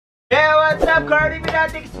What's up, Kurtv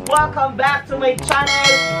fanatics? Welcome back to my channel.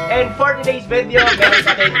 And for today's video, meron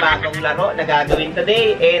sa ating bagong laro na gagawin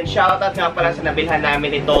today. And shoutout nga pala sa nabilhan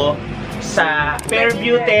namin ito sa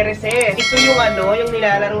Fairview Terraces. Ito yung yung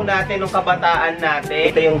nilalaro natin nung kabataan natin.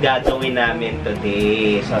 Ito yung gagawin namin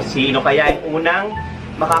today. So, sino kaya yung unang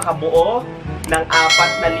makakabuo ng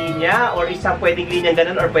 4 na linya or isang pwedeng linya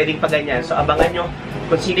ganun or pwedeng pa ganyan. So, abangan nyo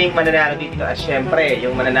kung sino yung mananalo dito. At syempre,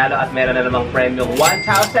 yung mananalo at meron na namang premyong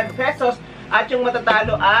 1,000 pesos. At yung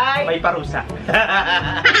matatalo ay may parusa.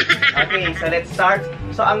 Okay, so let's start.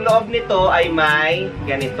 So, ang loob nito ay may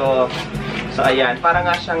ganito. So, ayan. Para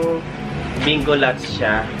nga siyang bingo lots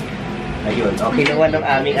siya. Ayun. Okay, naman ng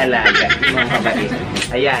aming alaga. Mga kabait.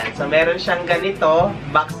 Ayan. So, meron siyang ganito.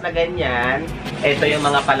 Box na ganyan. Ito yung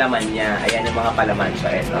mga palaman niya. Ayan yung mga palaman.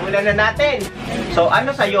 So, ito. Simulan na natin. So,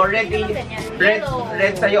 ano sa'yo? Red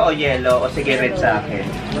sa'yo o yellow? O sige, red sa akin.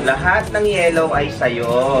 Lahat ng yellow ay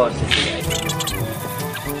sa'yo. Sige.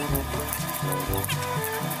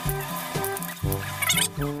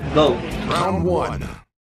 Go. Round 1.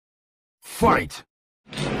 Fight.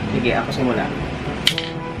 Sige, ako simula.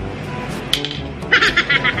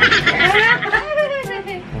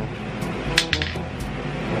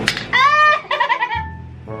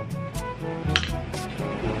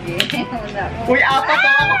 Uy, 4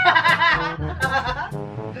 to ako!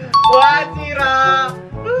 1-0!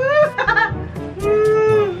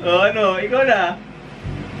 Ano? Ikaw na?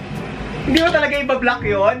 Hindi mo talaga iba-block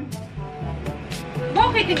yun?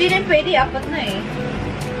 Bakit? Hindi rin pwede. 4 na eh.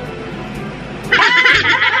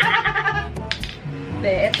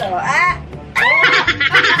 Ito.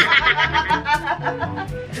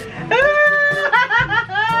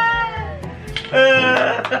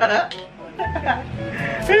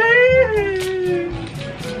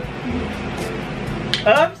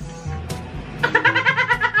 Oops!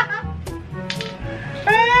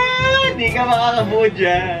 Hindi ka makakabuo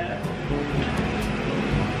dyan.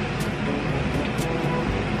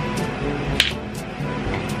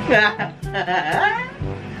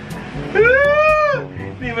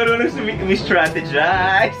 Hindi marunong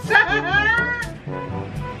strategize.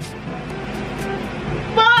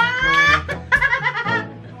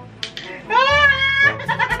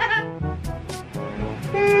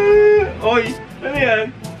 Oy, ano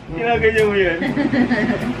yan? Kinaganyan mo yan.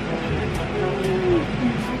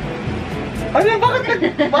 Ano? Bakit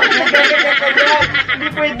nagkaganyan ka dyan? Hindi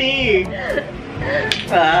pwede.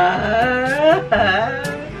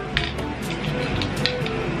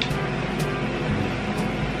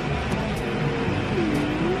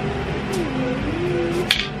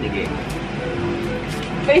 Sige.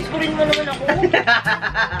 Face ko rin mo naman ako.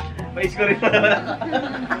 Face ko rin mo naman ako.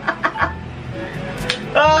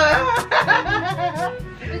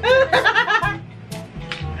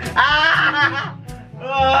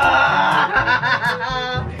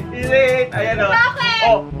 Ayan o.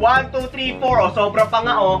 Oh, 1, 2, 3, 4. Oh, sobra pa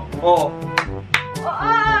nga oh. Oh.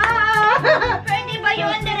 Pwede ba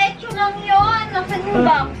yun? Diretso lang yun. Nasaan yung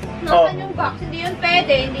box? Nasaan yung box? Hindi yun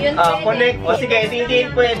pwede. Hindi yun pwede. Connect. O sige, hindi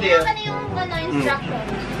yun pwede. Ano yung instructions?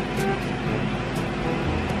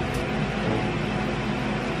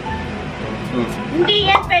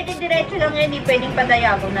 Hindi yan pwede diretso lang yan. Hindi pwedeng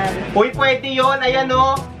pa-diagonal. Uy, pwede yun. Ayan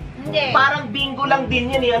o. Hindi. Parang bingo lang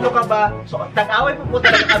din yan eh. Ano ka ba? So, tag-away po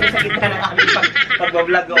talaga kami sa gitna ng aming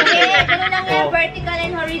pag-vlog. Hindi, gano'n lang yan. Vertical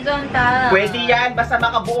and horizontal. Pwede yan. Basta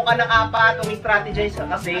makabuo ka ng 4. Umi-strategize ka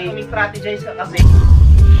kasi. 2-0.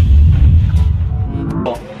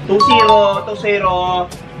 2-0.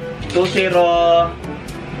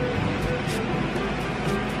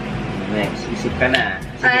 Next, isip ka na.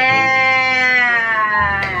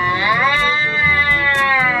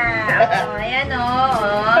 Ayan o.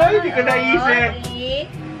 Ay, hindi ko naisip. 3,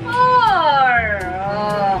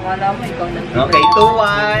 4. Akala mo ikaw na. Okay,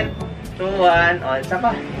 2-1. O, isa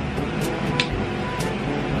pa.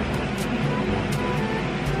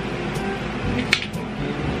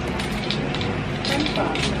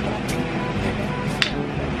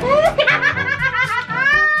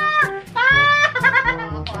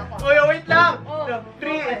 Uy, wait lang.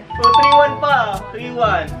 3-1 pa.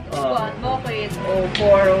 3-1. Bakit? 4,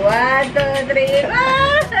 1, 2, 3.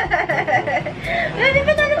 Hindi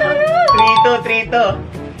ba tayo tayo? 3-2.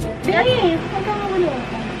 Dali, huwag kang magulo.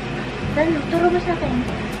 Dali, turo mo sa akin.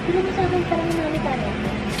 Para manali tayo.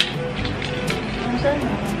 Saan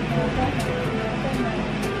na?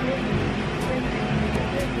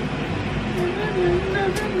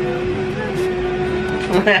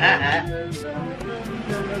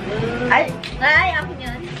 Ay! Ay, ako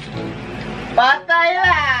yan. Patay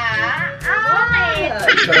na! Okay.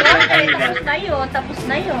 Okay, tapos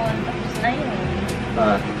na yun.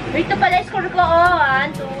 Ah. Ito pala score ko,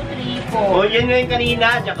 1, 2, 3, 4. Oh, yan nga yung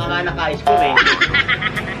kanina. Diyan ka nga naka-score eh.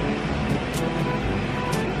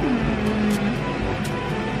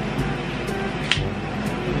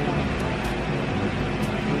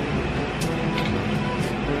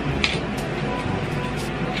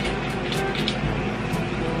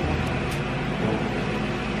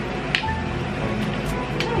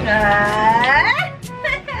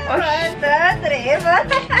 Oh, 1, 2,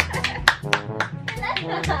 3,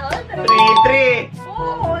 3-3.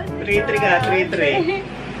 Oh, 3-3 ka na, 3-3.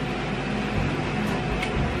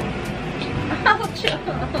 ouch.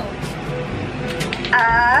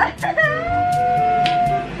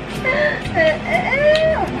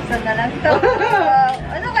 Umusan na lang to.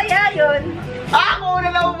 Ano kaya yun? Ako na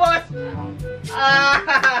naubos!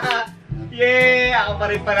 Yeah! Ako pa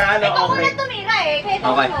rin panalo. Ikaw Okay. muna tumira eh. Kahit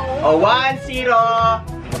Okay. ako. Oh, 1-0.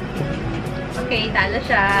 Okay, talo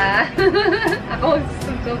siya. Ako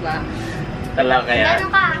suso ba? Talaga kaya.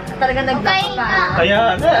 Gano'n ka? Talaga nag-block ka. Kaya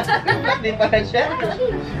na. Hindi pa rin siya.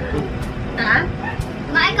 Ha?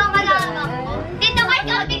 Ikaw ka lang ako. Tito ka,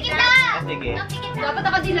 kaunti kita! Sige. Kaunti kita! Dapat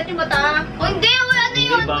nakadilat yung mata. O hindi, wala na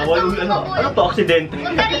yun! Hindi, bawal. Ano? Ano to? Aksidente?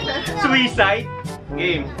 Huwag ka rin yun. Suicide?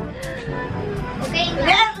 Game. Okay,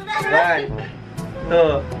 1,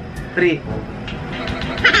 2, 3.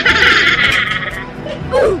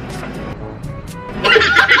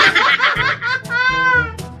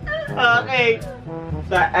 Okay.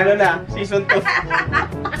 Ano na? Season 2.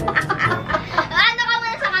 ano ka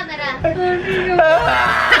muna sa camera?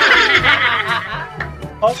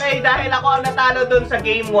 Okay, dahil ako ang natalo dun sa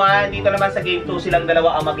game 1, dito naman sa game 2, silang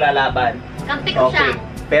dalawa ang maglalaban. Kampi ko siya. Okay,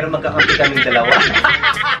 pero magkakampi kaming dalawa.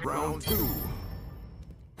 Round 2.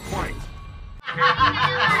 Fight.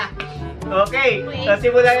 Okay, so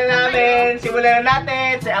simulan na namin. Simulan na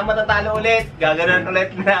natin. Ang matatalo ulit, gaganon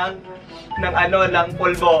ulit ng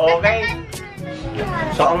pulbo, okay?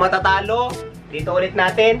 So ang matatalo, dito ulit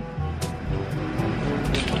natin.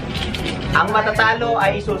 Ang matatalo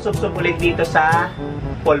ay isusubsub ulit dito sa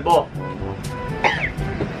pulbo.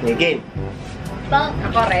 Game. Bang,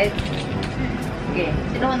 ako red. Sige,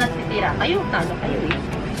 sino mo natitira? Kayo, talo kayo eh.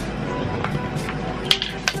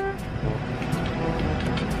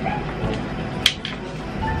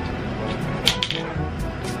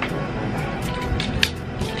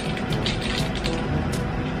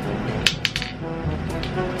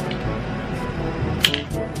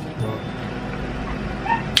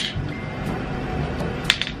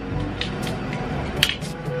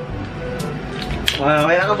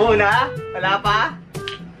 Wala ka muna? Wala pa?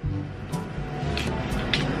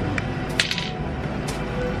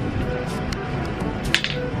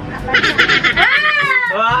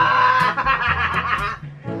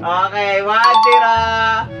 Okay, 1-0.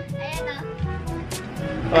 Ayan o.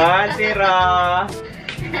 1-0.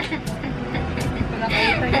 Wala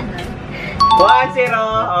kayo pa yun ah.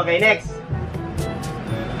 1-0. Okay, next.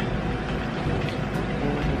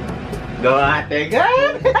 Go, ate. Go.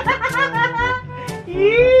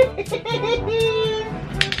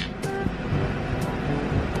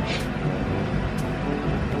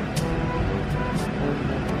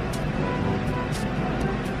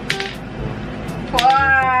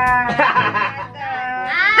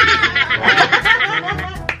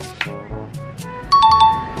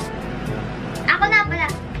 Ako na pala.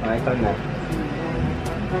 Ah, ito na.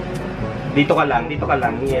 Dito ka lang,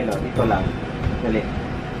 yung yellow, dito lang. Dali.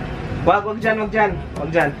 Wag dyan.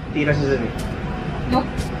 Tira sa dun eh. No?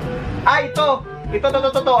 Ah, ito! Ito,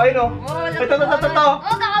 ayun o. Oh, Ito.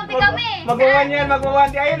 Oo, kakampi kami. Mag-1 yan,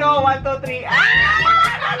 ayun o. 1, 2, 3.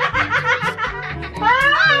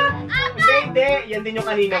 Hindi. Yan din yung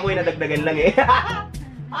kanina mo, nadagdagan lang eh.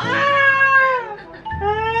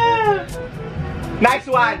 Nice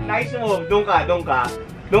one! Nice move! Doon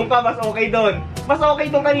ka, mas okay doon. Mas okay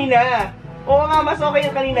doon kanina. Oo nga, mas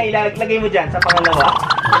okay yung kanina. Ilagay mo dyan sa pangalawa.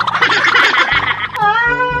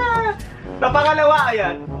 Sa pangalawa,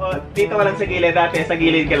 ayan. O, dito ka lang sa gilid dati. Sa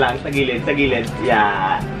gilid ka lang. Sa gilid.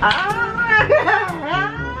 Yan.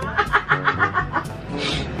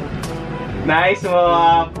 Nice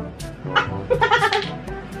move!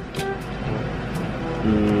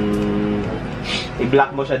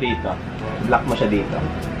 I-block mo siya dito.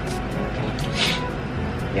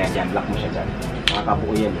 Yan, block mo siya dyan.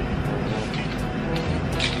 Makakabuo yan eh.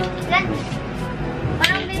 Yan.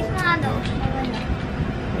 Parang bilis mo ano.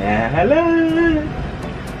 Yan, hello!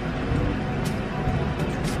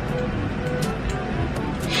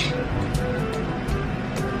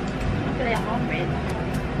 Kaya ako red.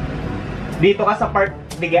 Dito ka sa part,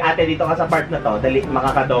 ate, dito ka sa part na to. Dali,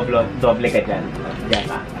 makakadoble ka dyan. Diyan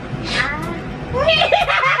ka.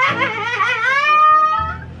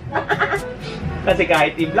 Kasi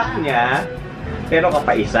kahit i-block niya, pero ka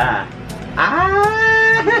pa isa.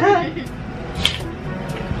 Ah!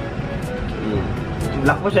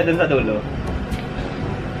 Block mo siya dun sa dulo.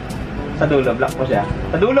 Sa dulo, block mo siya.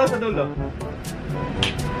 Sa dulo, sa dulo.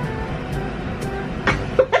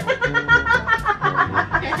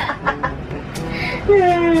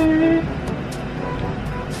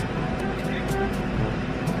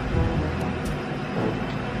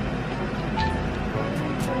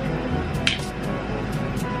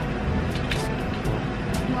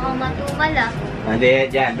 Mga matumal ah. Hindi,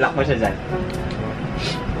 dyan. Block mo siya dyan.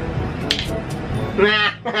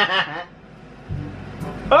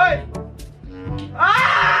 Hoy!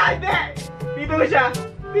 Ah! Hindi! Dito mo siya!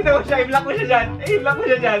 Dito mo siya! I-block mo siya dyan! I-block mo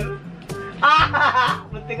siya dyan! Ah!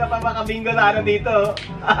 Munti ka pa makabingo na ano dito.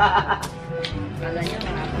 Kala niya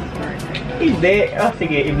makapag-partner. Hindi. Oh,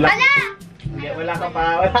 sige, i-block. Wala! Hindi, wala ka pa.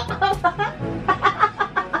 Wala ka pa.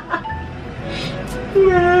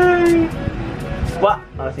 Wa!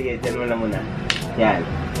 Oh, sige, dyan mo na muna. Yan.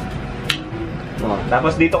 Oh,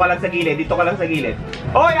 tapos dito ka lang sa gilid. Dito ka lang sa gilid.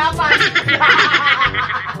 Hoy, apat!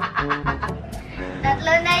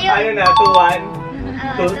 Tatlo na yun. Ano na? 2-1?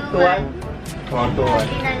 2-1? Oh, 2-1.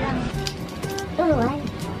 Hindi na lang. Tuloy.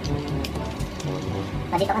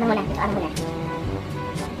 O, dito ka na muna. Dito ka na muna.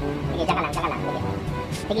 Sige, dyan ka lang. Dyan ka lang. Sige.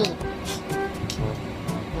 Sige.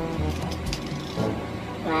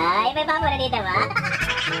 Ay, may pamo na dito ba?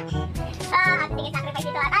 Ah, sige, sacrifice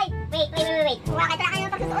dito. Ay, wait. Bakit wala kayo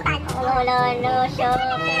pagsusuotan? Oh, no, show.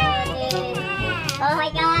 Oh my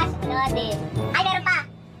gosh, loaded. Ay, meron pa.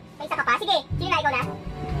 May isa ka pa. Sige, sino na? Ikaw na?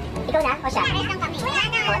 Ikaw na? O siya?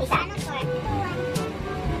 O, isa.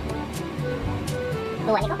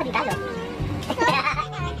 2-1, ikaw pa di talo.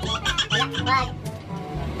 Wag.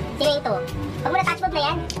 Sino yung 2? Huwag mo na touch move na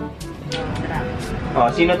yan. Oh,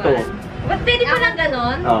 sino to? Ba't pwede pa lang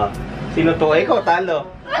ganon? Oh, sino to? Ikaw, talo.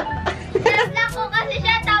 Nablock ko kasi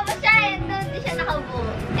siya, tapos siya, hindi siya nakabuo.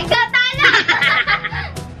 Ikaw, talo!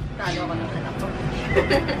 Talo ko ng anak ko.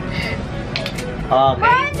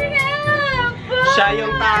 Okay. Siya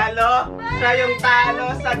yung talo. Siya yung talo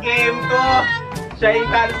sa game 2. Siya yung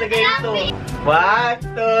talo sa game 2.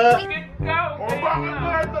 1, 2. Okay na.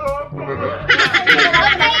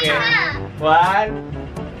 1,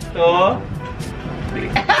 2.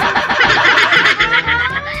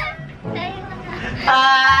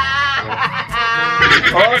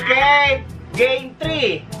 Okay. Game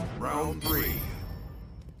 3. Round 3.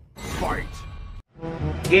 Fight.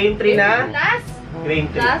 Game 3 na. Last?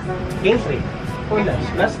 Game 3. Last? Game 3. Oh,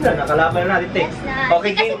 last na. Nakalaban na natin, Tex. Yes na.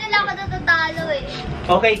 Okay, Kasi game. nila ako natatalo eh.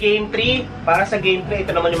 Okay, game 3. Para sa game 3,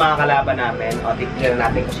 ito naman yung mga kalaban namin. O, titignan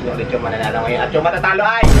natin kung sino ulit yung mananalo ngayon. At yung matatalo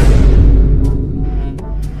ay...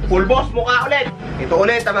 Full boss, mukha ulit. Ito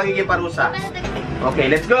ulit ang magiging parusa.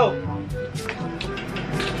 Okay, let's go.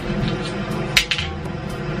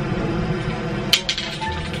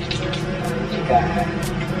 Chika.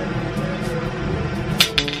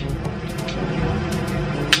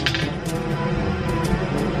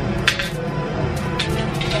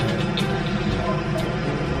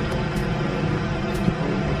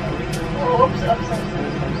 Oops.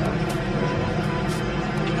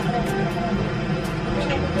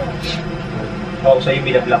 Oo, sa'yo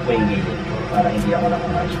binablock ko yung gilid. Para hindi ako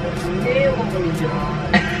nakamatch ko. Hindi, huwag mo dyan.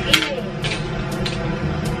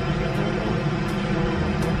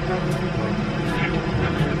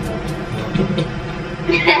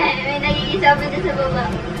 May nagigisabi na sa baba.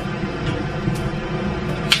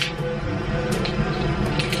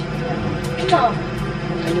 Ano?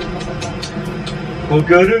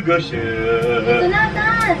 Magkaraga siya. Dito na,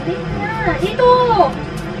 Tan. Dito na. Dito!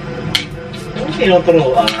 Anong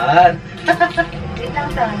tinuturuan? Wait lang,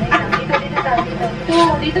 Tan. Dito, Tan.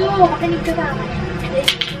 Dito. Makinig ka sa akin.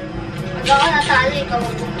 Pag ako natalo, ikaw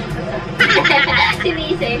magpupunta sa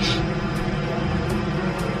sinise.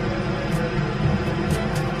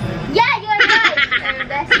 Yeah, you're right! Your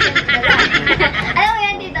best friend ka lang. Alam mo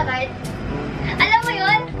yan, Tita Bart? Alam mo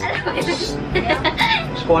yun?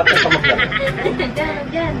 Squat na pamaglaro.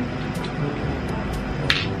 Diyan.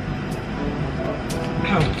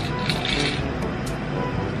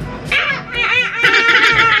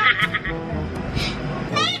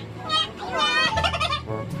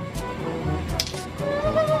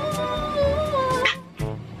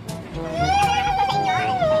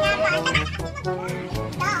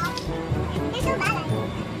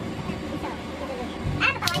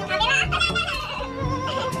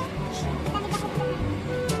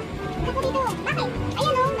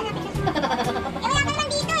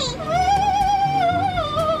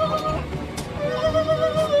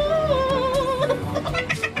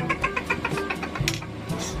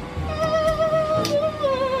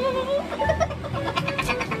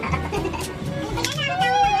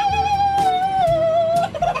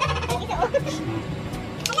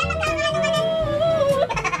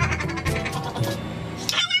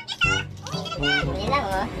 lang,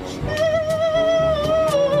 oh.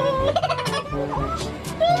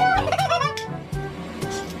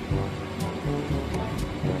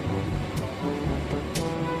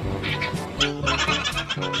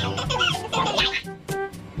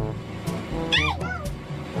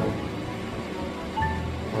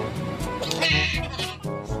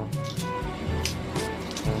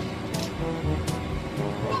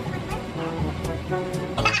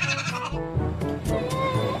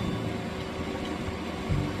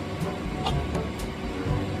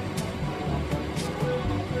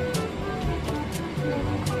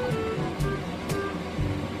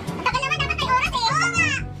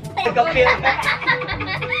 Kapil ka.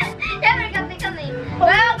 Siyempre, kami.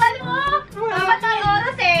 Well, galing mo! Dapat ang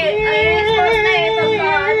oras eh. Ay, sport na eh.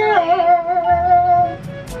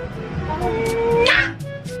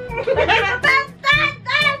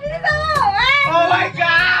 Oh my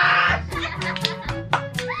gosh!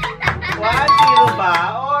 1-0 ba?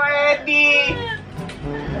 Oh, Eddie!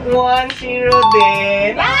 1-0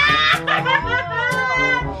 din.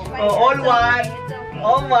 Oh, all one.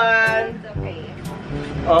 All one. It's okay.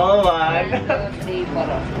 All one. 1, 2, 3, 4.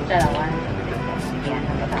 Siya lang, 1, 2, 3, 4. Sige,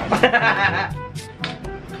 ano ba tayo?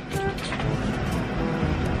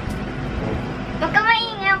 Huwag ka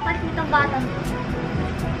maingay kasi itong batang.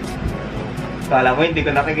 Kala mo, hindi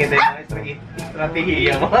ko nakikita yung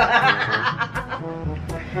estrategiya mo.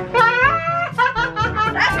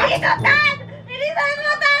 Dito, Tan! Bilisan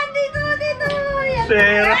mo, Tan! Dito! Yan.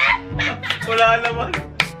 Sera. Wala naman.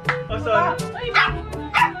 Oh, sorry.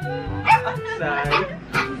 Sorry.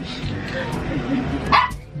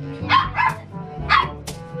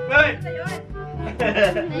 Hey!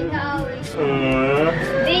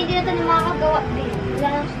 Hindi na tayo makakagawa. Wala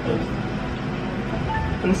lang space.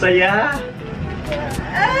 Ang saya.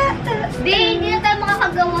 Hindi na tayo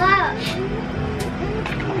makakagawa.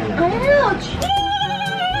 Ouch!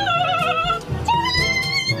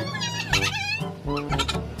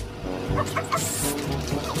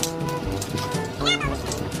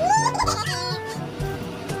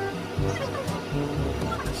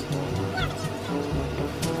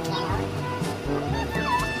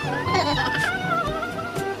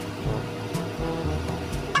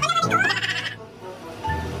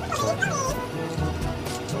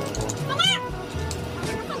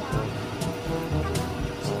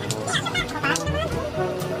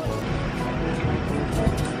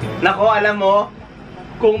 Nako, alam mo,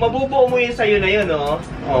 kung mabubuo mo yung sayo na yun,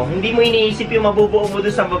 hindi mo iniisip yung mabubuo mo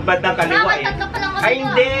doon sa babad ng kaliwa eh. Tatlo pa lang kami. Ay,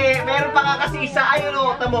 hindi! Meron pa nga kasi isa. Ayun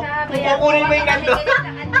o, tamo. Kukunin mo yung ganito.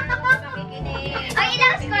 Ay,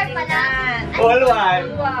 ilang score pa lang? All one.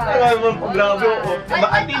 Ay, grabe o.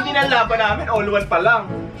 At hindi na laban namin, all one pa lang.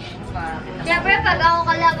 Siyempre, pag ako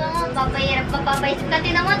kalaban mo, papahirap pa papaisip ka.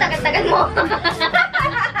 Tinan mo, tagal-tagal mo.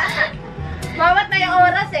 Mawat na yung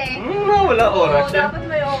oras eh. Wala oras Oo, yan. dapat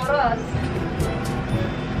may oras.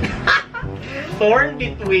 Torn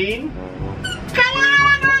between...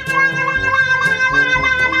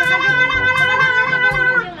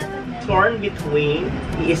 Torn between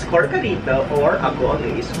i-score ka dito or ako ang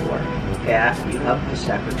i-score. Kaya you have to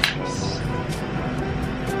sacrifice.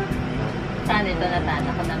 Saan ito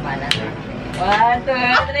natana ko ng balance? 1, 2,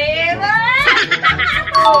 3,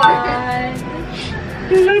 1!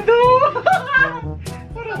 Lado!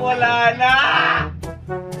 Parang wala na!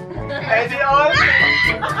 Eh di all!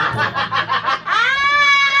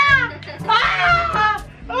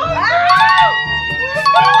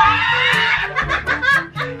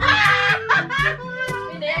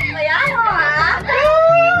 Pinayak na yan mo ha?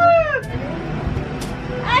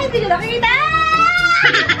 Ay, hindi ko nakita!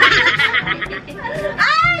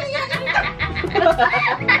 Ay! Ang hirap.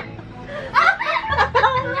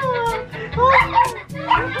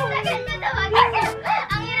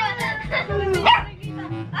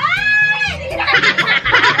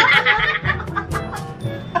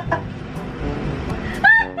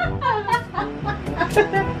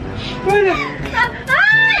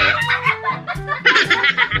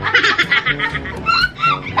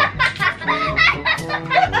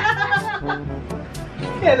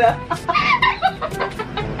 Wala.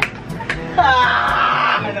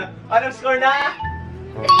 Yan na. Anong score na?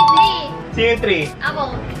 3-3. Sino yung 3? Ako.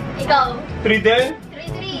 Ikaw. 3 din?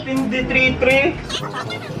 3-3. Hindi 3-3.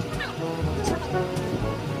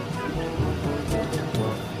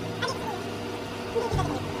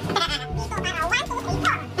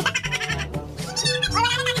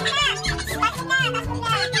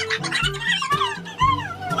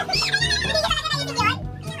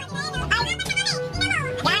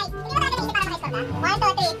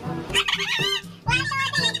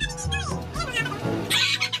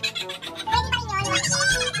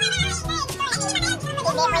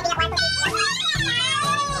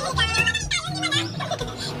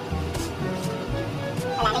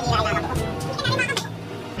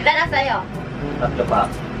 Tatlo pa.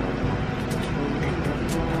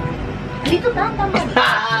 Dito lang, tama.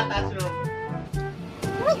 Taas mo.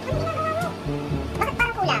 Uy, ano ginagawa mo? Bakit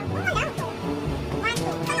parang kulang? Wala.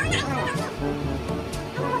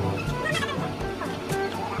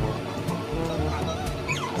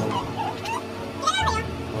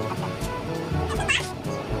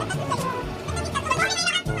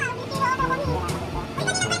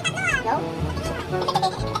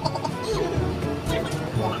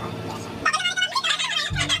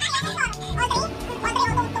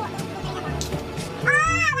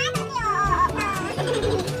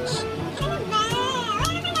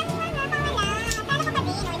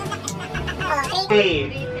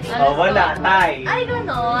 3. Oh, wala. Tie. Ay,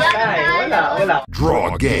 gano'n. Tie. Wala.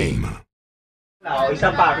 Draw game. Wala. O,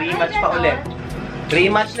 isa pa. Rematch pa ulit.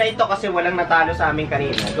 Rematch na ito kasi walang natalo sa amin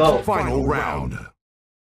kanina. Go. Final round.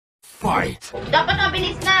 Fight. Dapat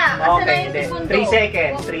mabilis na. Kasi Okay, na yung segundo. 3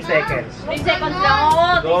 seconds. 3 seconds. 3 seconds lang. Oo,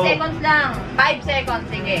 3 Go. seconds lang. 5 seconds.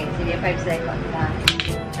 Sige, 5 seconds lang.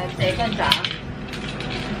 5 seconds, ha?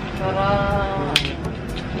 Para...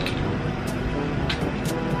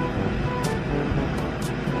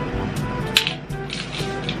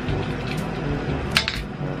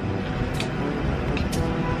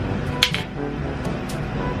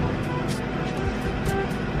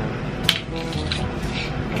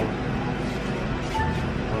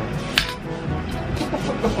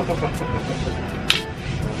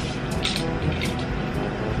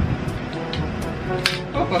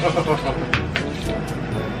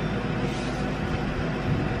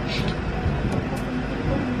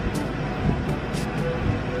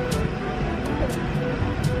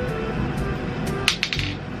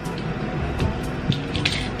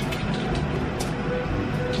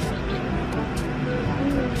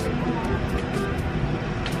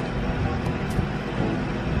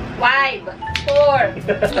 Five, 4.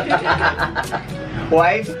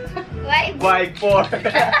 Wipe? Wipe 4.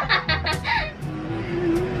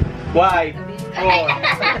 Wipe 4.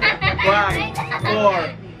 Wipe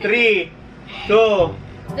 4. 3, 2,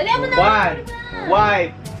 Dali mo na. 1.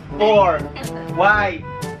 Wipe 4. Wipe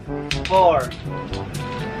 4.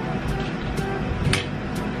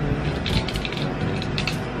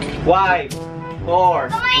 Wipe 4.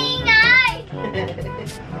 Maingay!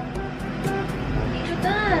 Dito,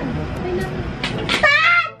 Tan.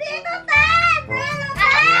 Tan! Dito, Tan!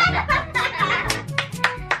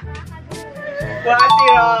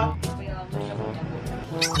 1-0.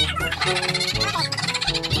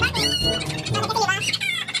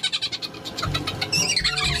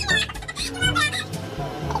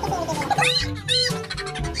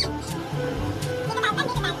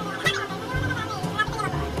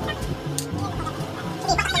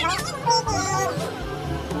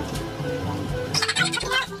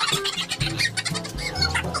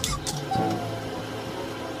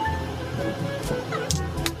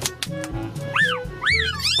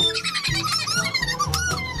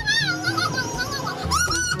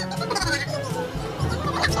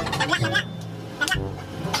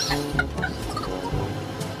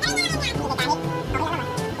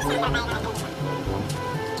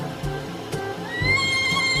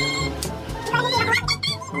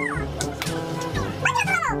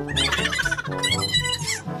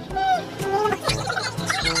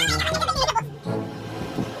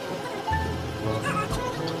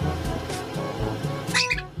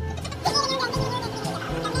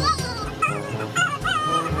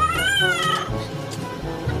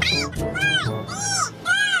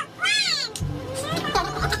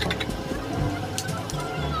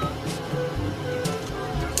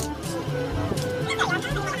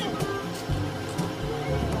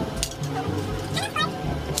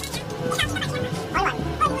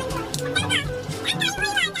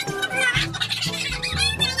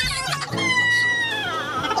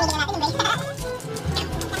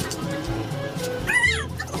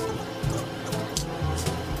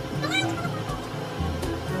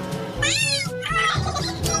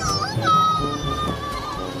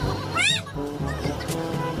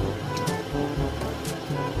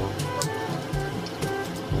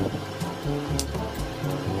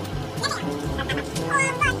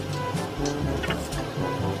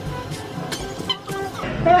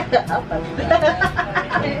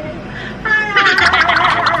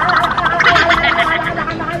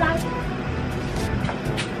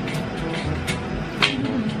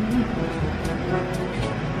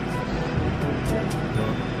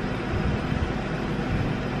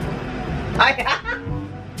 Ay!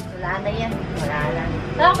 Wala na yan. Wala na.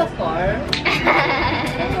 Nakaka-score?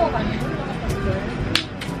 Ano ka? Nakaka-score?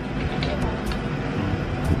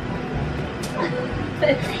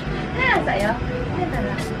 Sayo? Yan na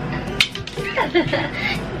lang.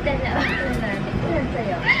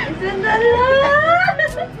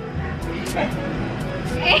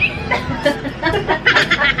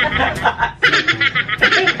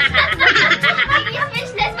 Yung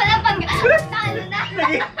speechless pala pag talo na.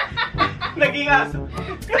 Naging aso.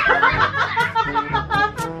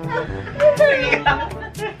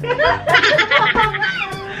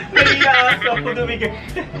 Naging aso ako dumigay.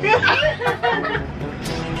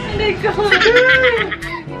 Hindi ko.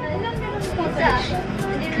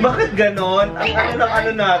 Bakit ganon? Ang ano ng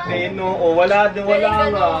ano natin, no? O, wala nga.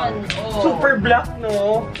 ganon. Oo. Super black,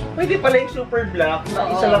 no? Pwede pala yung super black na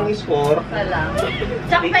isa lang yung score. Wala.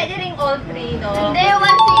 Tsaka pwede rin all three, no? Hindi, 1-0.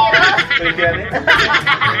 Pwede yan eh.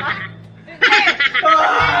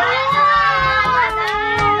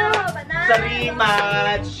 Sa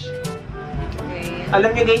rematch. Okay. Alam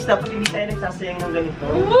niyo guys, dapat hindi tayo nagsasayang ng ganito.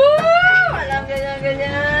 Walang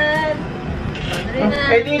ganyan.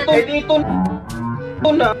 Eh dito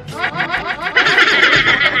na.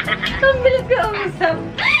 Ang bilis ka umusap.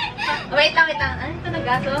 Wait lang. Ano ito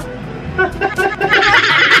nagaso?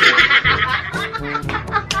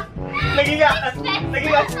 Naging aso.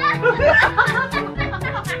 Naging aso.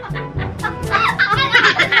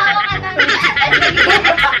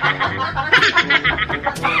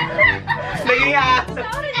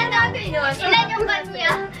 Ilan yung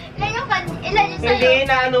kanya? Ilan yung sa'yo? Hindi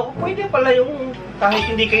na ano, pwede pala yung kahit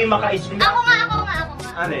hindi kayo maka-isip. Ako nga.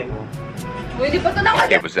 Ano yun? Pwede pa ito na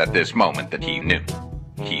It was at this moment that he knew.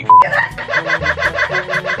 He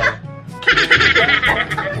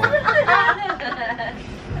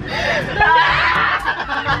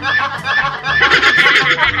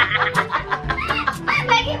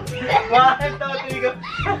One, two, three, go.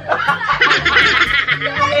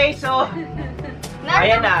 Okay, so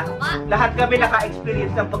ayan na. Lahat kami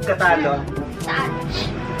naka-experience ng pagkatalo. Saan?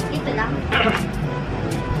 Dito lang.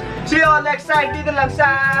 See you all next time dito lang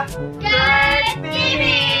sa Kurtv!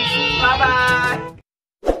 Bye-bye!